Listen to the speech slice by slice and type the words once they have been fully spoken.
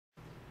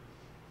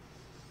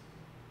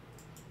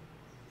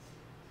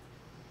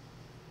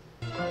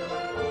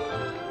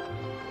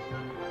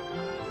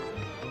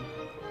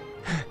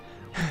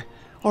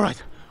All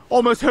right,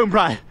 almost home,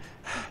 Brian.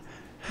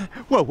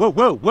 Whoa, whoa,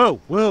 whoa, whoa,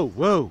 whoa,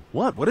 whoa.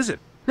 What? What is it?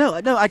 No,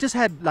 I just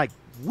had, like,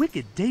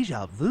 wicked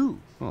deja vu.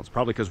 Well, it's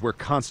probably because we're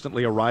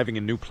constantly arriving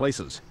in new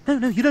places.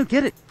 No, you don't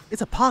get it.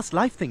 It's a past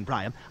life thing,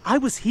 Brian. I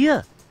was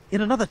here,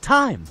 in another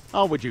time.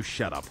 Oh, would you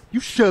shut up?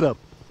 You shut up.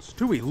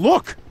 Stewie,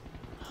 look!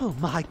 Oh,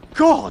 my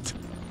God!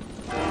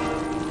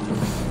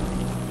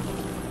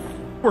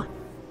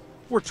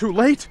 We're too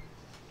late.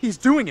 He's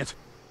doing it.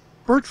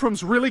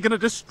 Bertram's really gonna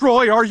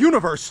destroy our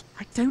universe.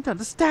 I don't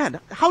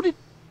understand. How did...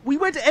 We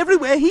went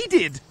everywhere he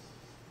did.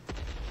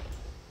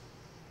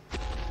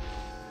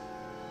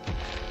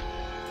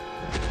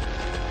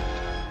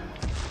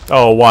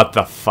 Oh, what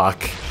the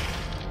fuck?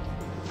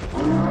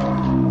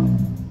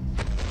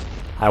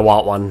 I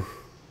want one.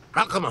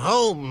 Welcome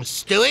home,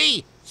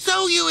 Stewie.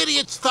 So you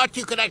idiots thought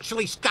you could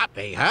actually stop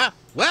me, huh?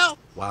 Well,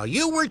 while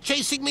you were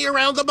chasing me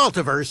around the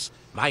multiverse,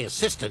 my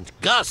assistant,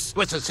 Gus,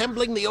 was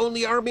assembling the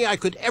only army I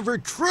could ever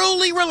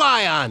truly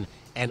rely on.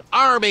 An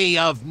army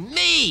of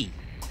me!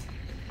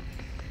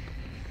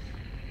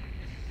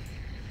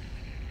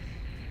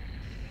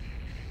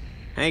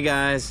 Hey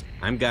guys,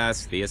 I'm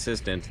Gus, the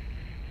assistant.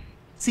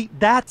 See,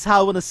 that's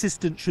how an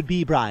assistant should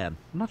be, Brian.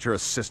 I'm not your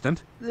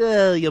assistant.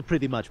 You're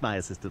pretty much my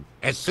assistant.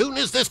 As soon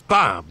as this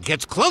bomb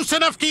gets close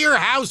enough to your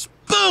house,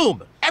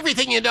 boom!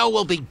 Everything you know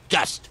will be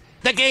dust.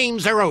 The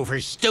games are over,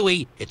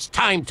 Stewie. It's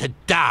time to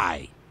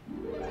die.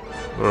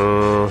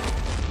 Oh,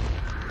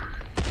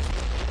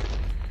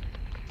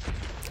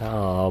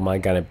 am I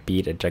gonna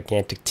beat a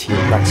gigantic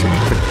T-Rex with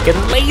freaking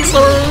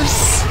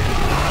lasers?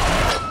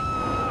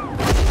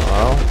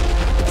 Well, I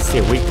see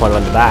a weak point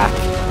on the back.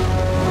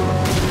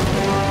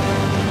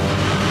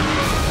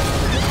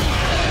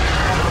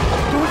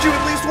 Don't you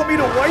at least want me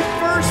to wipe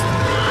first?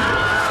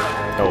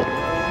 Nope.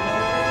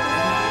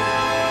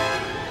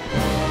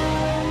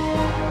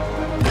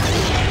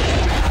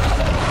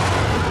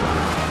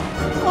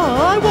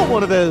 Oh, I want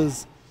one of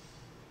those.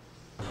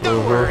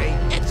 Don't worry,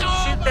 it's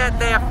all... Shoot that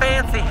there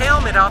fancy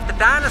helmet off the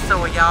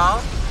dinosaur, y'all.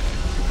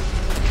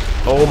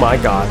 Oh my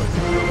god.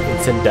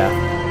 It's in death.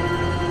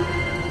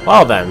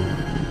 Well then.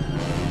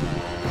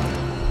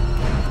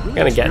 I'm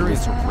gonna get in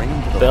this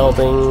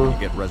building.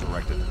 Get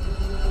resurrected.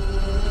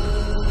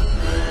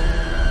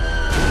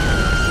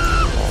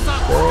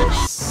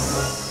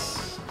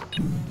 This.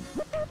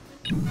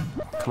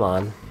 Come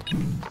on.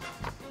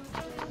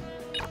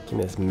 Give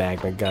me this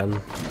magma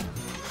gun.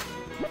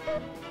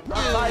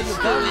 I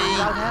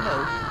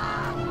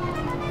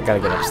gotta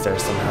get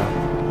upstairs somehow.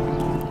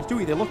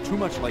 Stewie, they look too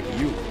much like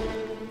you.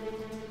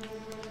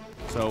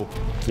 So,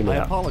 Give me I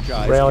that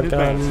apologize rail in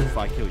advance gun. if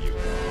I kill you.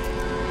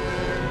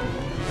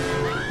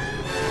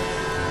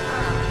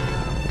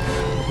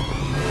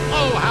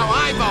 Oh, how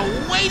I've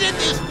awaited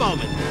this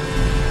moment.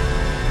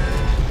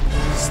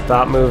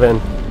 Stop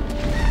moving.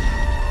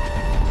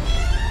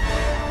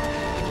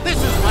 This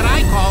is what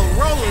I call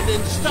rolling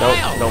in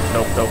style. Nope.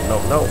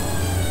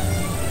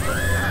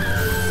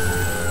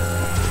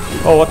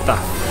 Oh, what the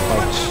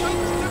fudge?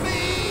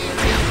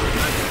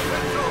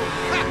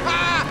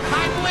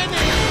 I'm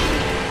winning.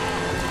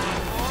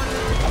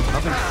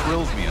 Nothing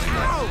thrills me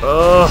anymore.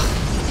 Ugh.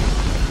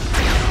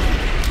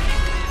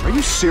 Are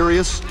you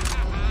serious?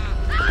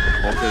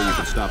 Okay, you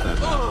can stop that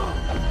now.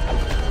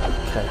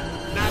 Okay.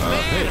 Not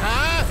bad,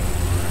 huh?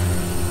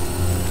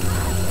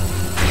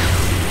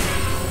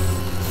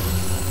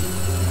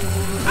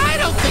 I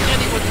don't think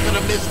anyone's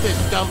gonna miss this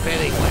dump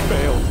anyway.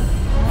 Failed.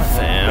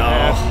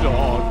 Fail.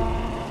 Dog.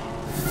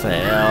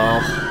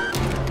 Fail.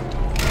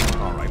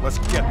 All right, let's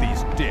get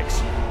these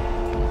dicks.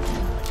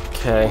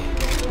 Okay.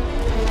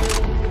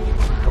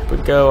 Up we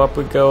go, up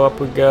we go, up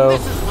we go.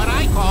 This is what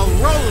I call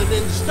rolling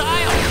in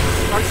style.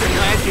 Aren't you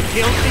glad you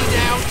killed me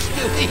now,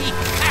 Stewie?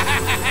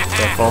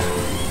 Careful.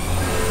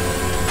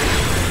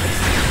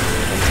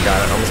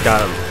 Almost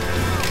got him.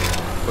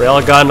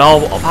 Railgun,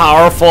 all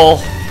powerful.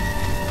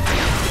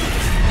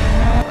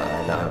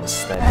 No,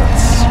 that's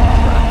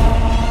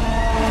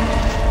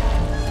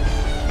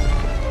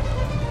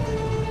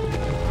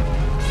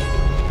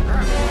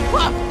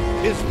Look,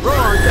 his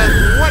roar does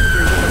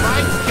wonders to my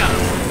scum.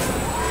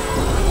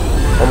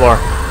 one more.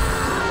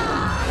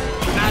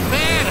 Not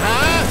bad,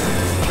 huh?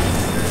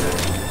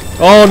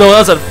 Oh no,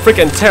 that's a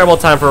freaking terrible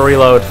time for a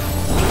reload.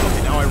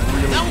 Okay, now I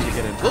really need to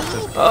get into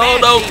this. Oh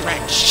no!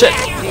 Shit!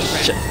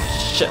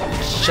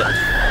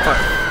 Fuck. What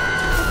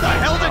the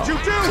hell did you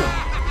do?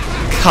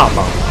 Come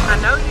on. I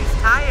know you're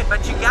tired,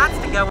 but you got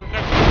to go and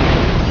get...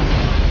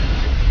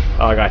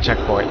 Oh, I got a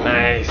checkpoint.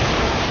 Nice.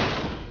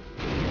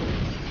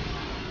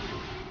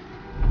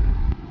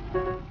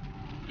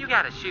 You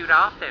gotta shoot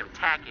off them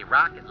tacky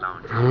rocket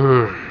launchers.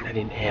 I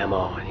need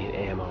ammo. I need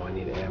ammo.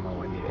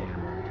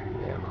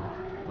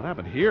 What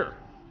happened here?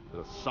 Did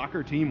a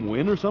soccer team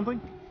win or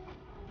something?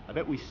 I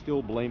bet we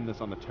still blame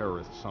this on the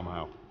terrorists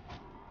somehow.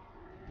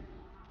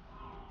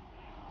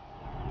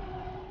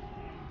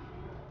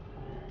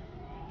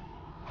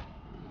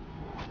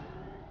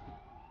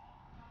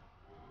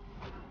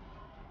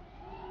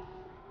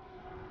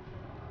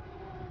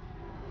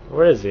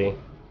 Where is he?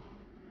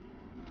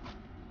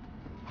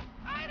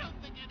 I don't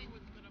think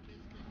anyone's gonna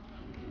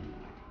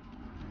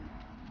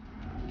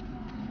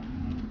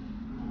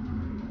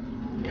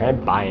Can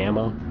I buy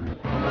ammo?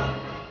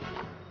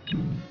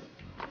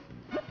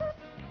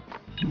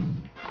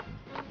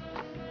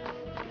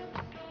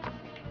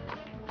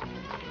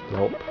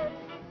 Nope.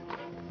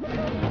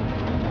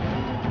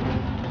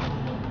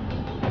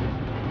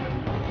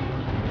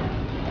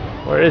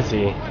 Where is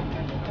he?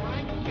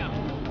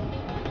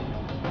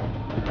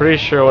 I'm pretty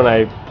sure when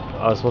I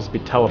was supposed to be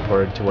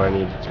teleported to where I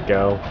needed to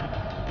go.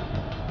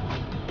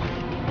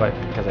 But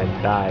because I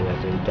died,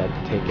 I didn't get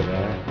to take it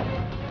there.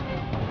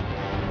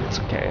 It's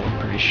okay, I'm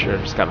pretty sure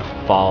I just gotta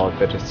follow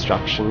the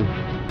destruction.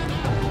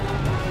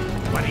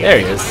 There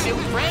he is. My new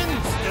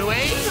friends,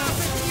 Stewie.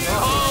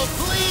 Oh,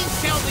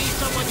 please tell me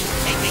someone is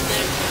taking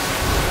this.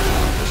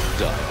 Just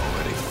die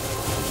already.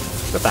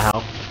 What the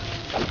hell?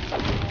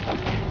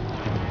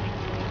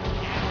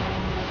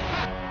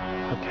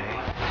 Okay.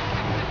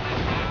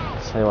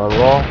 So you wanna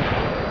roll?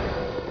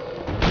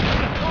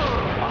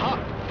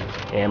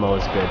 Ammo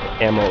is good.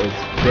 Ammo is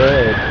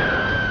good.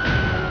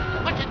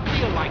 What's it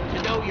feel like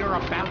to know you're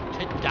about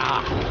to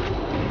die?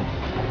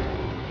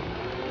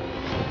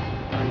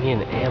 I need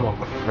an ammo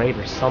crate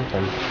or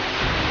something.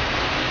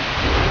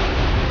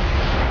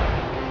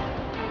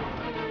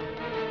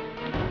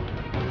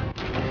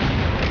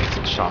 Get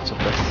some shots with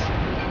this.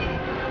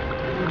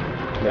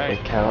 Make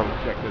it count.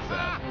 Check this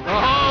out.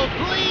 Oh,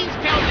 please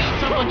tell me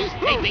someone is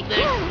taping this.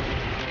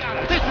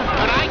 This is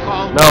what I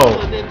call No.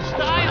 rolling in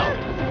style.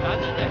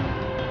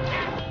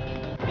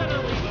 I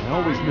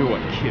always knew a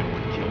kid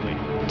would kill me.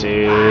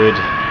 Dude.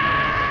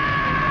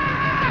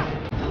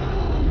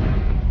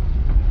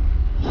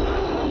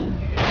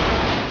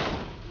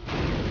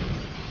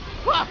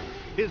 Wha-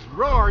 His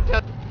roar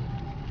does.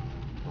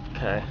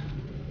 Okay.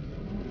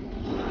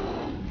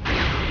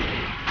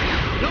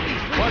 You'll be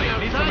sleeping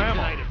Buddy, need some outside ammo.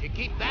 tonight if you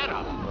keep that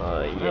up.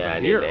 Yeah, I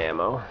need Here.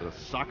 ammo. Did the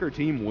soccer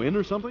team win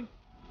or something?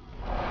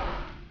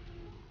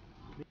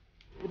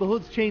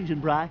 Neighborhood's changing,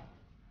 Bri.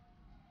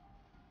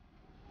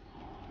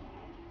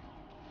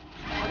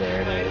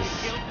 There it is.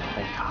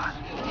 Thank God.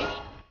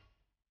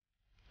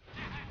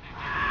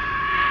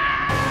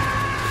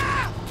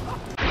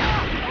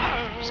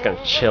 Just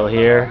gonna chill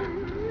here.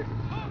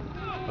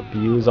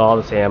 Abuse all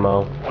this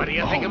ammo. What do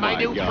you think of my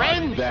new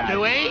friends,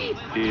 Stewie?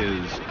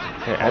 Is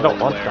Okay, I don't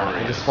want that.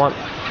 I just want.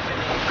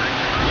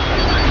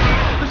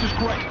 this is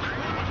great.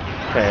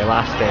 Okay,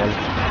 last stand.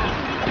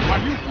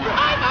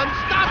 I'm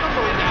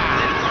unstoppable now.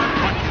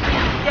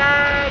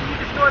 Yay! You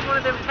destroyed one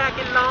of them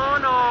tacky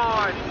lawn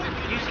arts.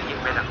 You should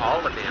get rid of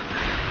all of them.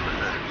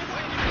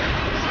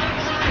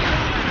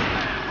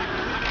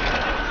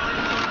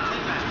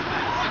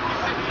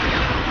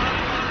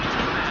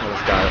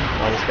 Almost got it.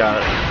 Almost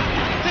got it.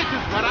 This is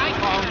what I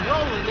call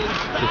rolling in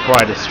style. Before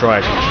I destroy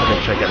it, I should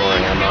make sure I get more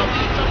ammo.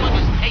 Someone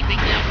is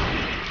taping this.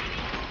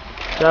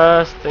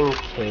 Just in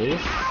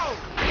case.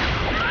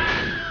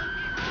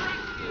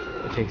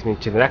 It takes me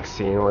to the next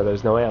scene where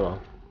there's no ammo.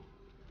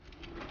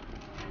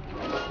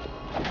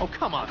 Oh,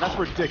 come on, that's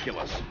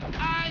ridiculous.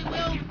 I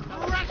will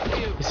crush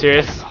you. You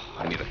serious?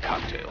 I need a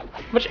cocktail.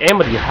 How much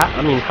ammo do you have?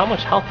 I mean, how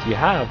much health do you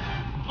have?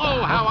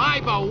 Oh, how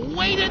I've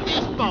awaited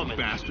this moment.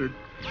 Bastard.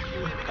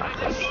 Got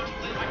this.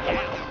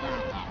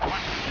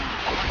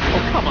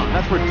 Oh, come on,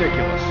 that's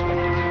ridiculous.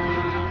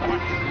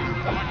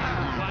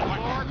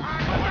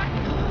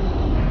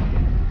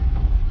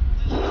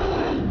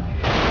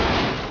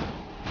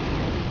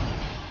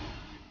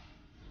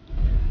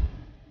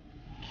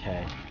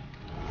 Okay.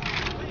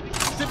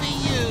 To be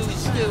you,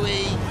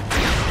 Stewie.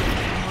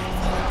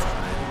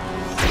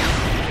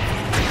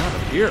 Out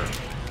of here.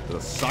 Did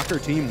the soccer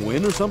team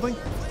win or something?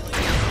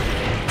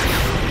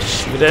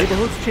 Shoot it.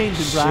 Neighborhood's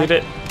changing, Bri. Shoot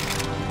it.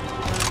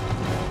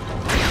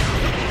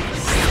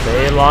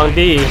 Stay long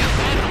D.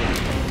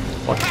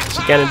 What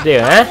you gonna do,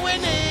 huh?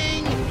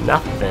 Winning.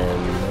 Nothing.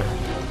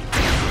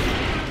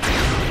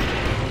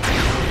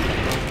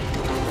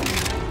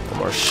 One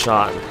more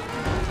shot.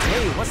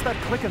 Hey, what's that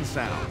clicking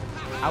sound?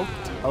 Out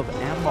of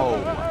ammo.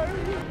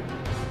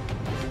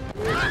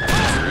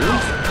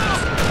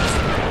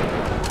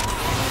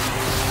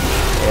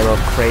 Ammo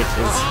crate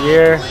is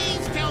here.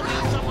 Please tell me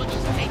someone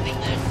is taping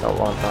this. Don't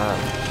want that.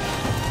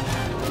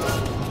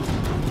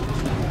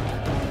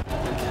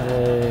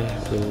 Okay,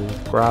 we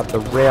grab the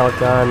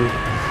railgun.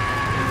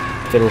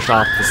 Finish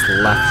off this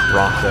left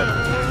rocket.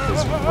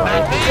 This Not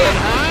right. bad,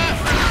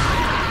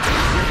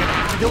 huh? You're gonna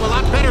have to do a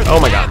lot better than Oh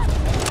my god.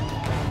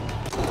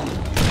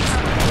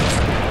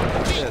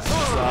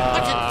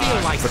 What's it feel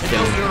like to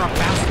know you're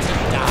about to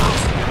die?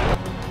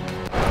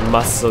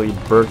 Muscly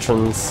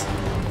Bertrands.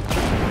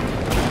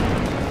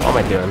 What am I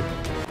doing?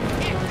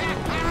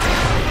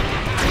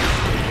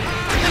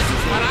 This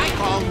is what I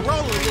call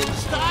rolling in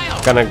style.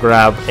 Gonna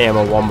grab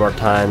ammo one more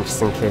time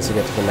just in case we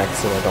get to the next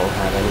scene I don't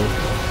have any.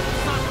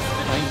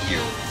 Thank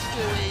you,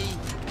 Stewie.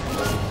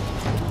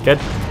 Good?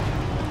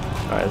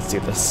 Alright, let's do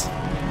this.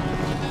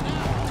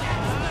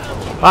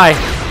 Bye!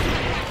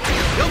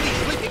 You'll be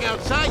sleeping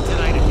outside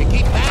tonight if you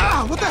keep that.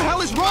 Ah, what the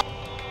hell is wrong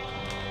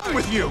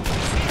with you?